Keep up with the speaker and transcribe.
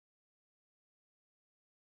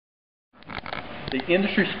The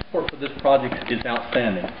industry support for this project is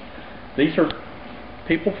outstanding. These are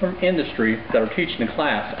people from industry that are teaching the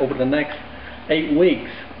class. Over the next 8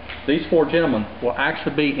 weeks, these 4 gentlemen will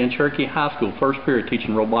actually be in Cherokee High School, first period,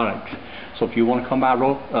 teaching robotics. So if you want to come by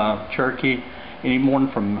Cherokee any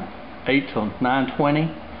morning from 8 till 9:20,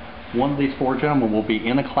 one of these 4 gentlemen will be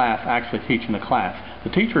in a class actually teaching the class. The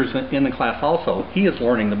teacher is in the class also. He is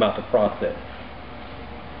learning about the process.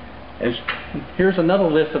 Here's another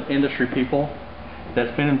list of industry people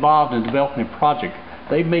that's been involved in developing a project.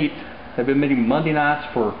 They've been meeting Monday nights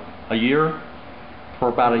for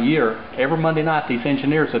about a year. Every Monday night these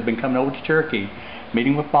engineers have been coming over to Cherokee,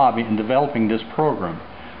 meeting with Bobby and developing this program,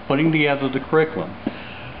 putting together the curriculum.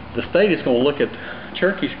 The state is going to look at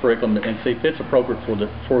Cherokee's curriculum and see if it's appropriate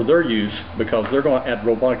for their use, because they're going to add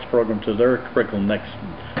robotics program to their curriculum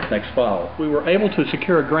next fall. We were able to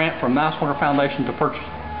secure a grant from Mouse Hunter Foundation to purchase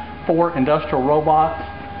 4 industrial robots.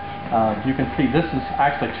 You can see this is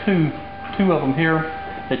actually two of them here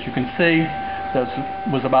that you can see. That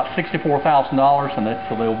was about $64,000, and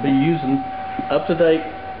so they'll be using up-to-date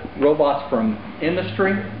robots from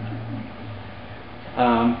industry.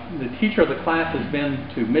 The teacher of the class has been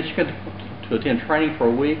to Michigan to attend training for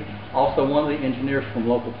a week. Also, one of the engineers from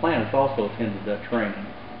local plant has also attended that training.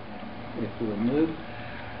 If we will move.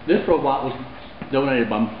 This robot was donated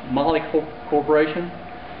by Molly Corporation.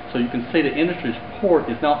 So you can see the industry support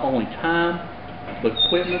is not only time, but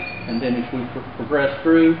equipment, and then as we progress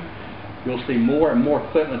through, you'll see more and more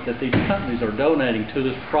equipment that these companies are donating to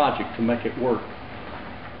this project to make it work.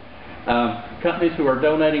 Companies who are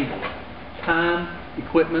donating time,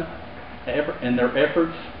 equipment, and their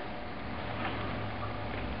efforts.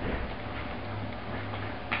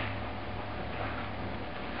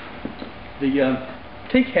 The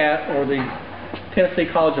TCAT, or the Tennessee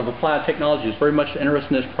College of Applied Technology, is very much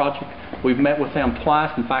interested in this project. We've met with them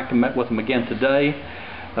twice. In fact, I met with them again today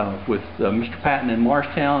with Mr. Patton in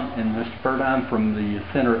Marshtown and Mr. Burdine from the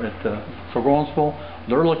center at Sorgonsville.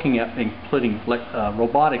 They're looking at including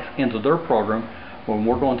robotics into their program, when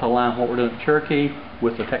we're going to align what we're doing at Cherokee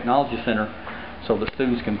with the Technology Center, so the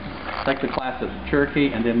students can take the class at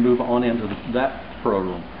Cherokee and then move on into that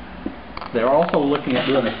program. They're also looking at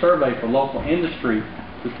doing a survey for local industry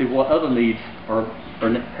to see what other needs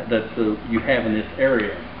that you have in this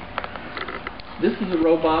area. This is a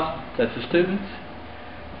robot that the students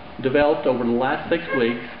developed over the last 6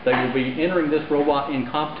 weeks. They will be entering this robot in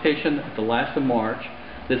competition at the last of March.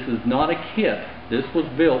 This is not a kit. This was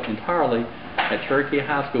built entirely at Cherokee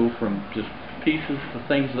High School from just pieces of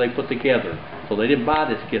things they put together. So they didn't buy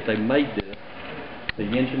this kit, they made this. The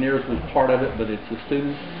engineers was part of it, but it's the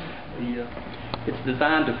students. It's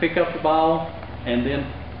designed to pick up the ball and then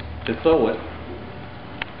to throw it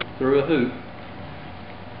through a hoop.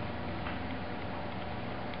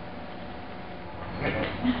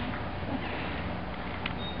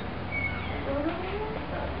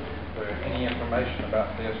 Any information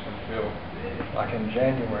about this until like in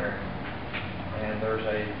January, and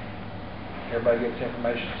everybody gets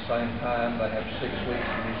information at the same time. They have 6 weeks,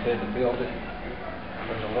 and he said, to build it.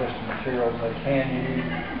 There's a list of materials they can use,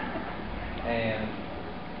 and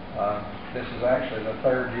this is actually the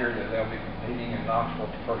 3rd year that they'll be competing in Knoxville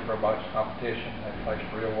at the first robotics competition. They placed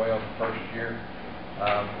real well the first year.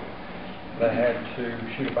 They had to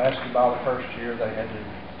shoot a basketball the first year. They had to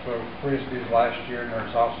throw frisbees last year, and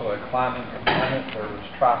there's also a climbing component. There was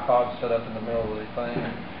tripods set up in the middle of the thing.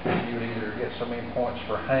 You would either get so many points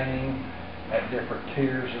for hanging at different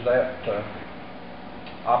tiers of that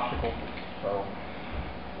obstacle. So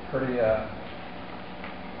pretty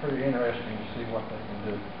interesting to see what they can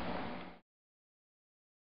do.